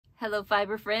Hello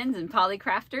fiber friends and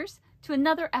polycrafters to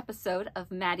another episode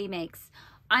of Matti Makes.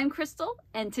 I'm Crystal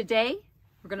and today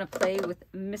we're going to play with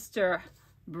Mr.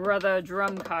 Brother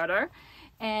Drum Carter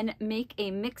and make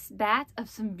a mixed batt of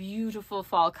some beautiful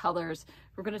fall colors.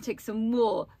 We're going to take some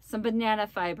wool, some banana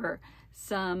fiber,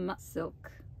 some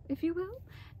silk, if you will,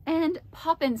 and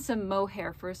pop in some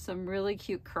mohair for some really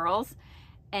cute curls.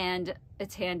 And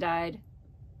it's hand dyed,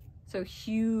 so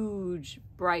huge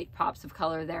bright pops of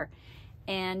color there.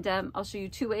 And I'll show you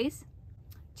two ways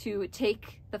to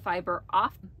take the fiber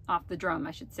off the drum,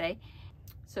 I should say.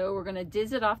 So we're going to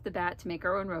diz it off the bat to make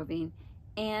our own roving,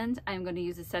 and I'm going to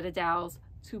use a set of dowels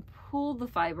to pull the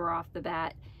fiber off the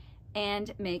bat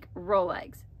and make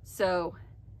rolags. So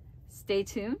stay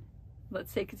tuned.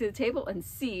 Let's take it to the table and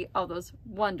see all those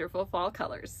wonderful fall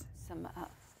colors. Some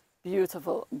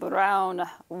beautiful brown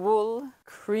wool,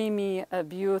 creamy,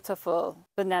 beautiful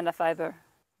banana fiber,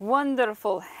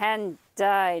 wonderful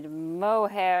hand-dyed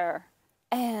mohair,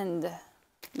 and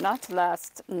not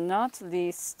last, not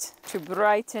least, to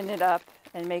brighten it up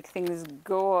and make things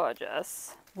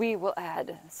gorgeous, we will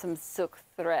add some silk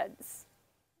threads.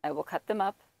 I will cut them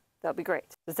up. They'll be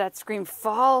great. Does that scream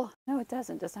fall? No, it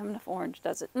doesn't. Doesn't have enough orange,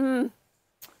 does it?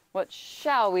 What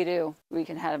shall we do? We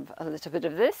can have a little bit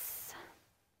of this,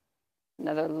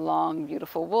 another long,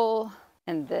 beautiful wool,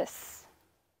 and this.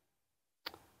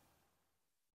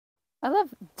 I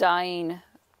love dyeing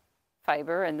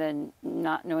fiber and then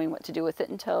not knowing what to do with it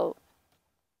until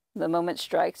the moment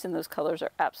strikes and those colors are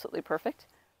absolutely perfect.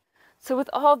 So with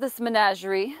all this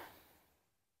menagerie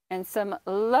and some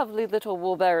lovely little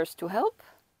wool bearers to help,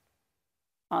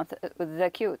 with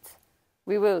the cute,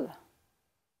 we will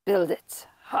build it.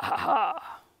 Ha ha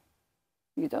ha.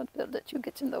 You don't build it, you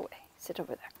get in the way. Sit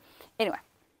over there. Anyway,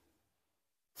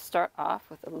 start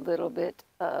off with a little bit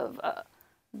of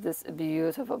this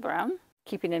beautiful brown.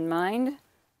 Keeping in mind,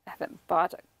 I haven't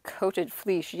bought a coated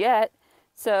fleece yet,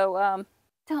 so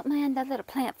don't mind the little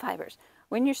plant fibers.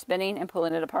 When you're spinning and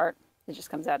pulling it apart, it just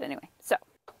comes out anyway. So,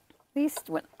 at least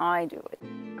when I do it,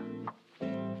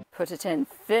 put it in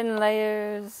thin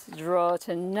layers, draw it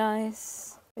in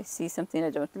nice. If I see something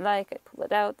I don't like, I pull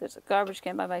it out. There's a garbage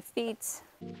can by my feet.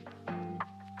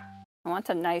 I want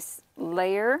a nice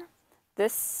layer.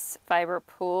 This fiber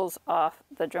pulls off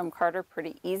the drum carder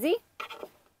pretty easy.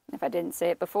 If I didn't say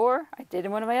it before, I did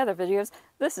in one of my other videos.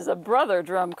 This is a Brother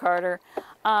drum carder.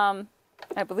 I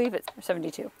believe it's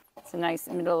 72. It's a nice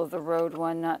middle of the road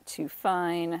one, not too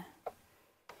fine,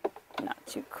 not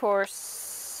too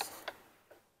coarse.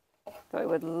 Though I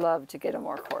would love to get a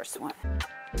more coarse one.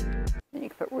 Then you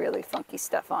can put really funky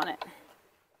stuff on it.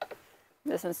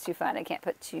 This one's too fine. I can't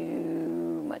put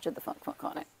too much of the funk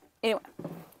on it. Anyway.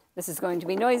 This is going to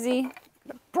be noisy. I'm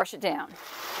going to brush it down.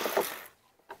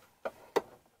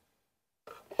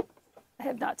 I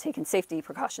have not taken safety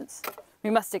precautions.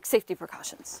 We must take safety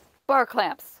precautions. Bar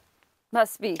clamps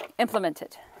must be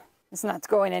implemented. It's not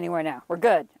going anywhere now. We're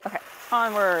good. Okay,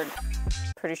 onward.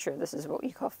 Pretty sure this is what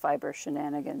we call fiber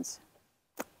shenanigans.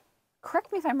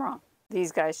 Correct me if I'm wrong.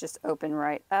 These guys just open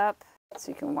right up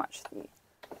so you can watch the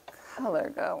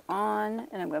color go on.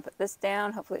 And I'm going to put this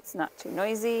down. Hopefully it's not too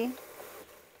noisy.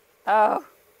 Oh,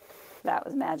 that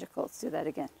was magical. Let's do that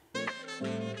again.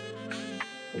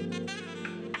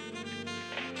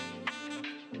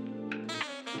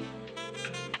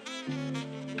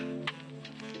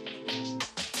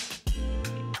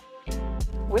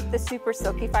 With the super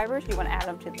silky fibers, you want to add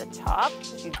them to the top.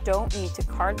 You don't need to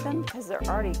card them because they're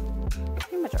already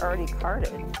pretty much already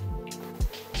carded.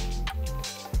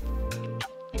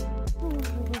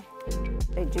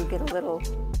 They do get a little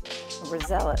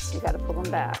overzealous. You got to pull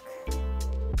them back.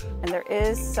 And there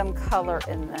is some color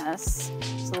in this.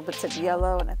 There's little bits of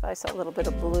yellow, and if I saw a little bit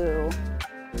of blue.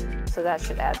 So that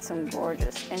should add some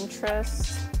gorgeous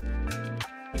interest.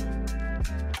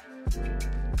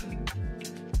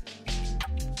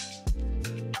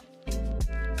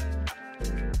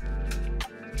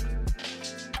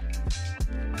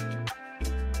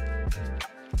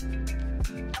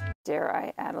 Dare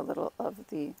I add a little of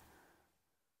the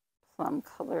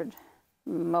plum-colored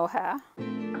mohair.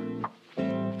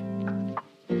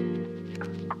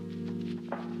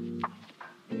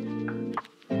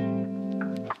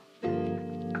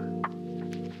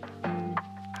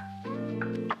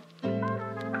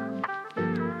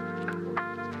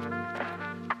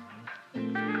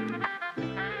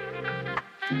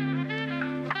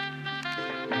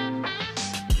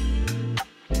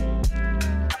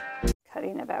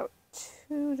 Cutting about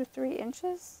 2 to 3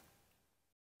 inches.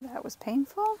 That was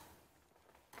painful.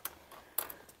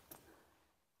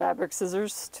 Fabric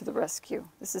scissors to the rescue.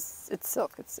 It's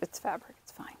silk, it's fabric,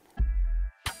 it's fine.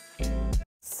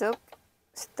 silk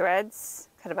threads,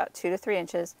 cut about 2 to 3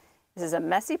 inches. This is a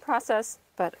messy process,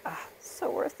 but so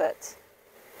worth it.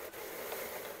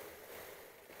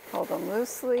 Hold them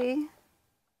loosely.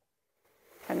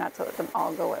 Try not to let them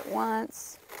all go at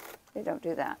once. They don't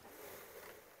do that.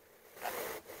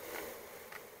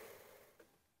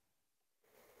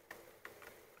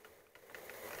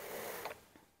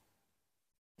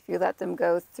 If you let them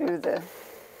go through the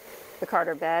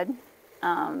carder bed,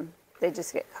 they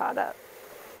just get caught up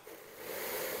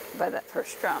by that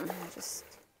first drum.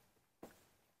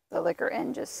 The liquor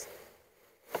end just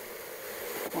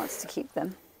wants to keep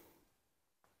them.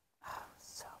 Oh,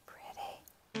 so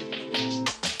pretty.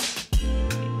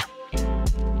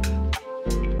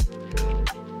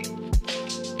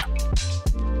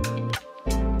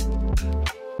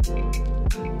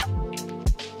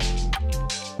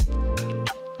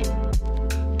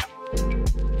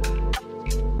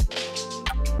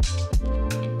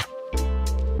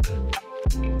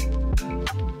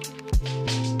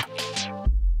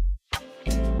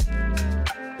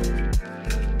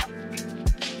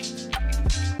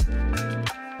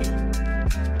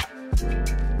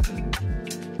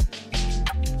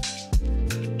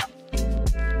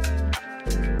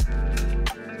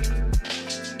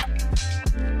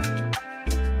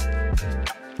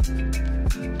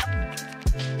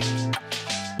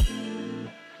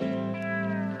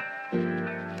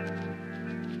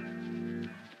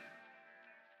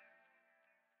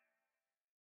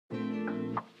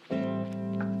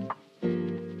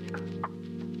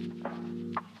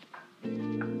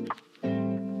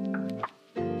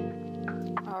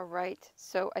 Right,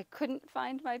 so I couldn't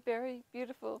find my very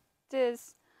beautiful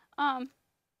diz,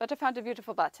 but I found a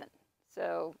beautiful button.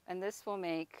 So, and this will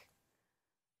make,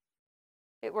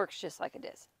 it works just like a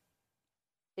diz.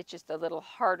 It's just a little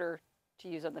harder to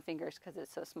use on the fingers because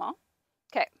it's so small.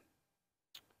 Okay,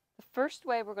 the first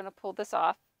way we're going to pull this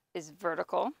off is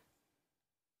vertical.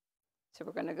 So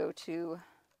we're going to go to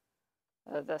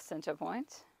the center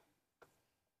point,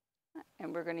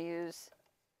 and we're going to use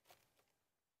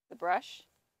the brush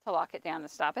to lock it down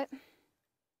and stop it.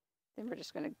 Then we're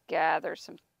just going to gather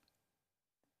some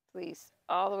fleece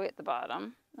all the way at the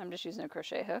bottom. I'm just using a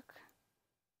crochet hook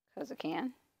because I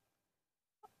can.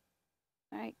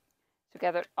 All right, so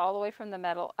gather it all the way from the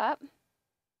metal up.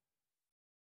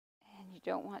 And you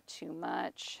don't want too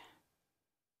much.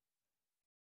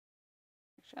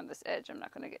 Actually, on this edge, I'm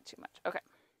not going to get too much. Okay,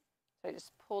 so I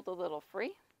just pulled a little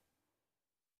free.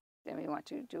 Then we want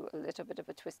to do a little bit of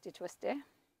a twisty.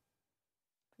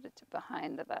 Put it to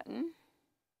behind the button,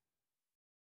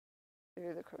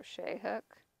 through the crochet hook,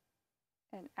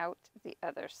 and out the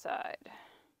other side.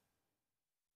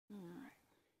 All right.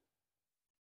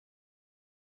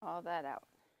 All that out.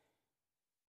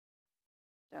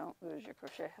 Don't lose your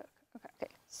crochet hook.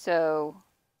 Okay, so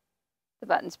the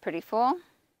button's pretty full.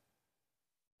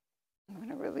 I'm going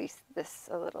to release this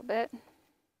a little bit.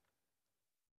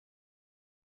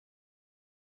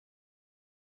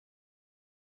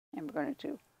 And we're going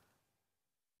to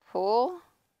pull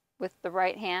with the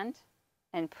right hand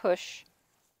and push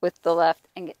with the left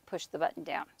and push the button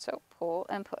down. So pull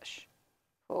and push,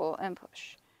 pull and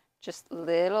push. Just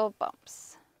little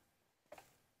bumps. I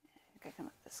think I can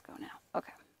let this go now.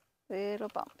 Okay, little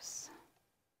bumps.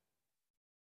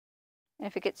 And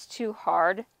if it gets too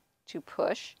hard to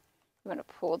push, you want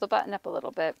to pull the button up a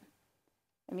little bit.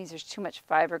 That means there's too much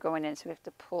fiber going in, so we have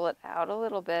to pull it out a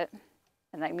little bit.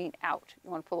 And I mean out. You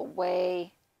want to pull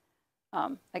away,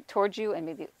 like towards you and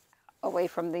maybe away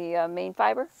from the main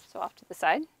fiber, so off to the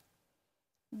side.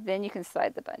 Then you can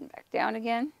slide the button back down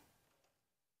again.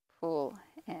 Pull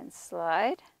and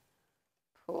slide.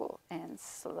 Pull and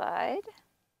slide.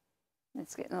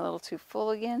 It's getting a little too full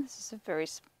again. This is a very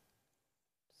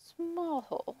small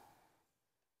hole.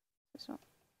 So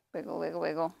wiggle, wiggle,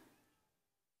 wiggle.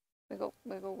 Wiggle,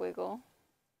 wiggle, wiggle.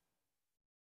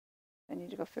 I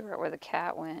need to go figure out where the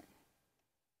cat went.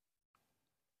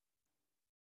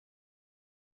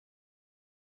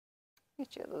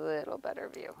 Get you a little better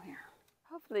view here.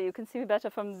 Hopefully you can see me better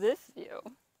from this view.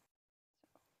 So,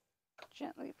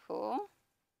 gently pull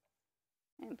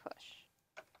and push.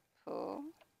 Pull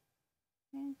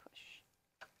and push.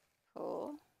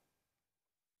 Pull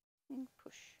and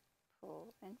push.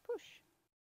 Pull and push.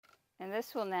 And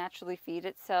this will naturally feed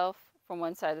itself from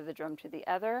one side of the drum to the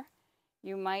other.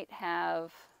 You might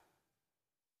have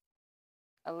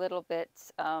a little bit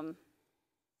of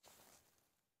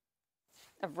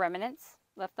remnants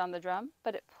left on the drum,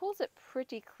 but it pulls it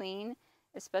pretty clean,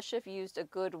 especially if you used a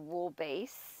good wool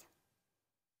base.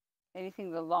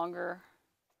 Anything the longer,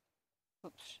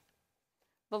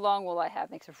 the long wool I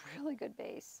have makes a really good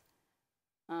base.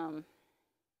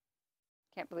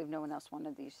 Can't believe no one else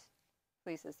wanted these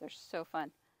fleeces. They're so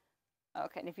fun.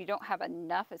 Okay, and if you don't have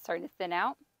enough, it's starting to thin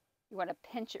out, you want to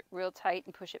pinch it real tight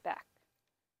and push it back.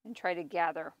 And try to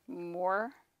gather more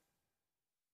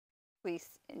fleece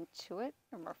into it,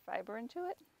 or more fiber into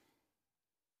it.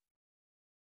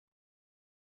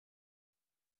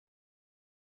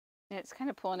 And it's kind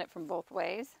of pulling it from both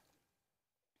ways.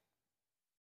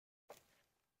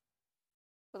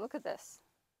 But look at this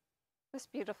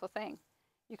beautiful thing.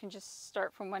 You can just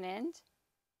start from one end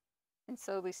and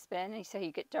slowly spin, and you see how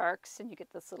you get darks, and you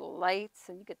get this little lights,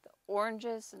 and you get the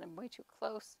oranges, and I'm way too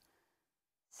close.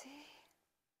 See?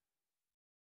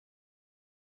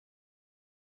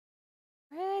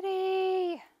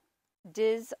 Ready!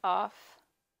 Diz off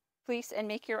fleece and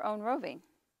make your own roving.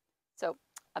 So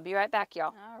I'll be right back,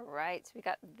 y'all. All right, so we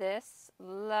got this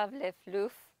lovely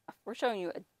floof. We're showing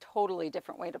you a totally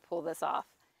different way to pull this off.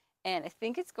 And I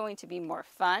think it's going to be more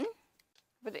fun,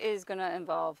 but it is going to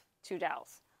involve 2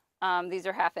 dowels. These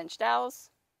are 1/2-inch dowels.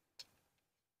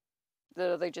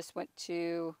 They just went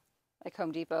to like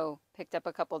Home Depot, picked up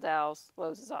a couple dowels.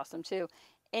 Lowe's is awesome too.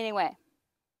 Anyway,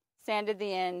 sanded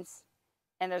the ends,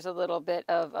 and there's a little bit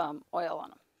of oil on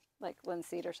them, like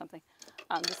linseed or something,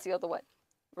 to seal the wood.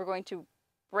 We're going to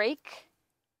break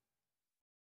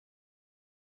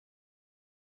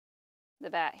the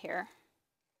batt here.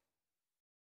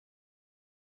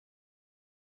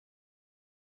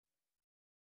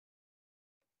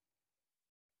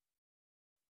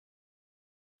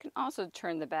 You can also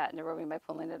turn the batt into roving by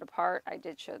pulling it apart. I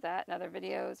did show that in other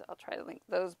videos. I'll try to link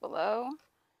those below,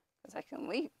 because I can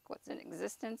link what's in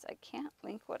existence. I can't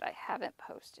link what I haven't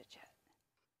posted yet.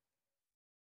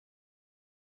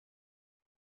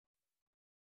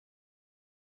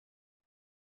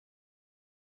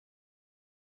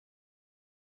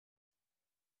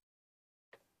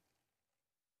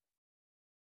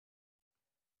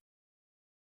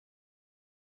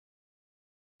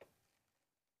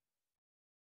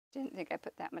 Didn't think I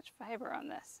put that much fiber on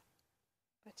this,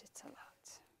 but it's a lot.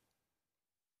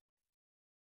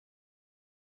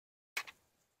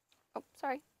 Oh,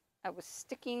 sorry. I was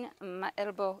sticking my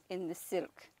elbow in the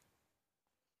silk,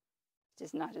 which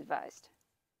is not advised.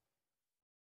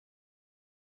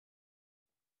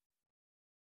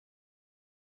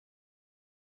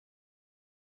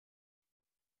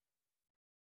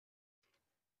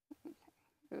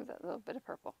 Okay. Ooh, that little bit of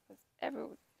purple. Every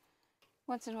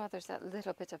once in a while, there's that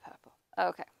little bit of purple.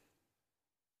 Okay.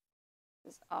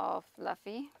 This is all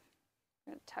fluffy.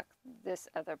 I'm going to tuck this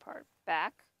other part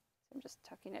back. So I'm just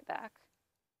tucking it back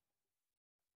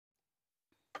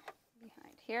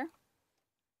behind here.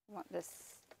 I want this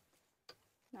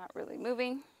not really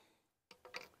moving.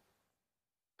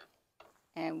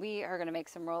 And we are going to make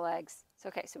some rolags. So,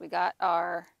 okay, so we got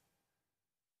our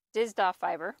dizzed off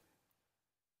fiber,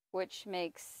 which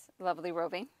makes lovely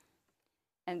roving.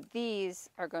 And these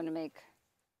are going to make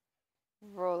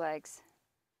rolags.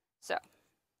 So,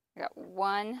 I got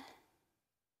one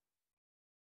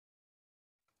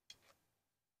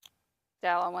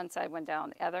dowel on one side, one dowel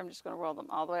on the other. I'm just going to roll them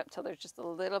all the way up until there's just a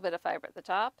little bit of fiber at the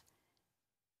top.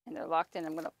 And they're locked in.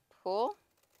 I'm going to pull.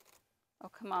 Oh,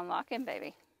 come on, lock in,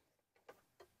 baby.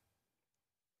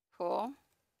 Pull.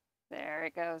 There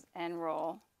it goes. And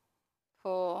roll.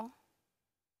 Pull.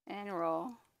 And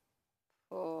roll.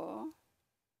 Pull.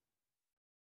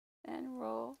 And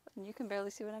roll. And you can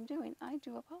barely see what I'm doing. I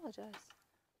do apologize.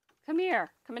 Come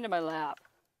here. Come into my lap.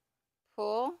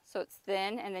 Pull so it's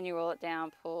thin, and then you roll it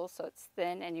down. Pull so it's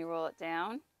thin, and you roll it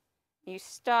down. You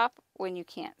stop when you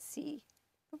can't see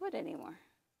the wood anymore.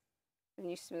 Then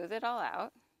you smooth it all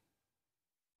out.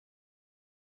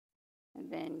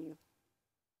 And then you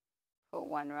pull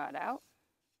one rod out.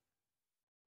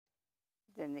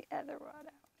 Then the other rod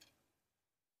out.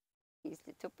 Use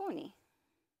the toponi.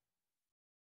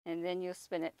 And then you'll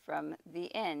spin it from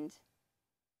the end.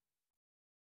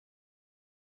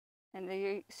 And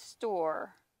they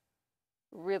store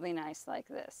really nice like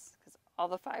this, because all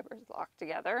the fibers lock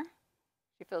together.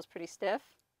 She feels pretty stiff.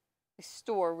 They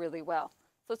store really well.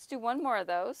 So let's do one more of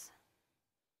those.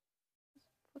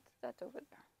 Put that over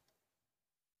there.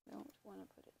 I don't want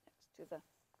to put it next to the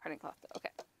carding cloth.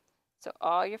 Okay. So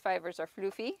all your fibers are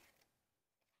floofy.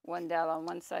 One dowel on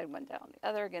one side, one dowel on the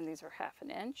other. Again, these are 1/2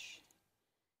 inch.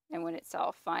 And when it's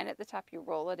all fine at the top, you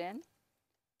roll it in.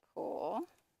 Pull.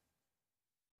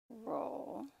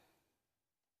 Roll.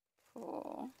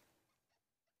 Pull.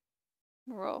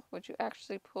 Roll. Would you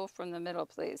actually pull from the middle,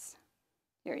 please?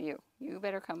 Here, you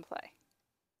better come play.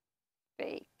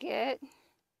 Bake it.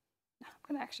 I'm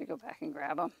going to actually go back and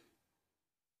grab them.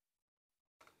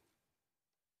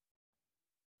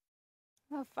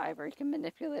 I love fiber. You can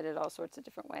manipulate it all sorts of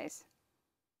different ways.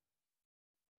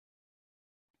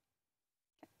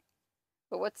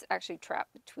 But what's actually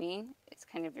trapped between is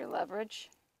kind of your leverage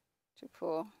to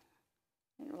pull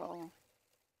and roll.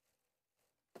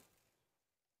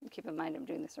 And keep in mind I'm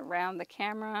doing this around the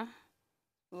camera.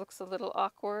 Looks a little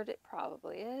awkward. It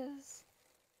probably is.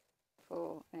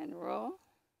 Pull and roll.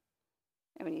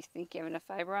 And when you think you have enough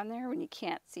fiber on there, when you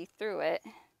can't see through it,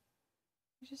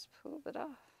 you just pull it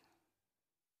off.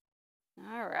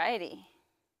 Alrighty.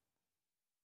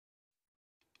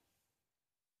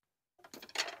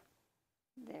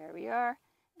 There we are.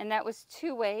 And that was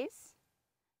 2 ways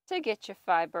to get your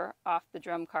fiber off the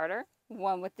drum carder.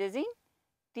 One with dizzing,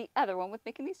 the other one with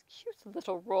making these cute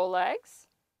little rolags.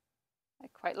 I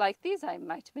quite like these. I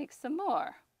might make some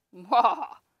more. Mwah!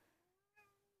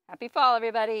 Happy fall,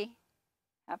 everybody.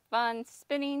 Have fun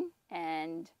spinning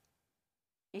and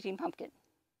eating pumpkin.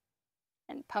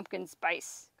 And pumpkin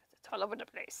spice, because it's all over the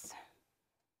place.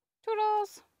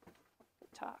 Toodles!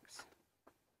 Good talks.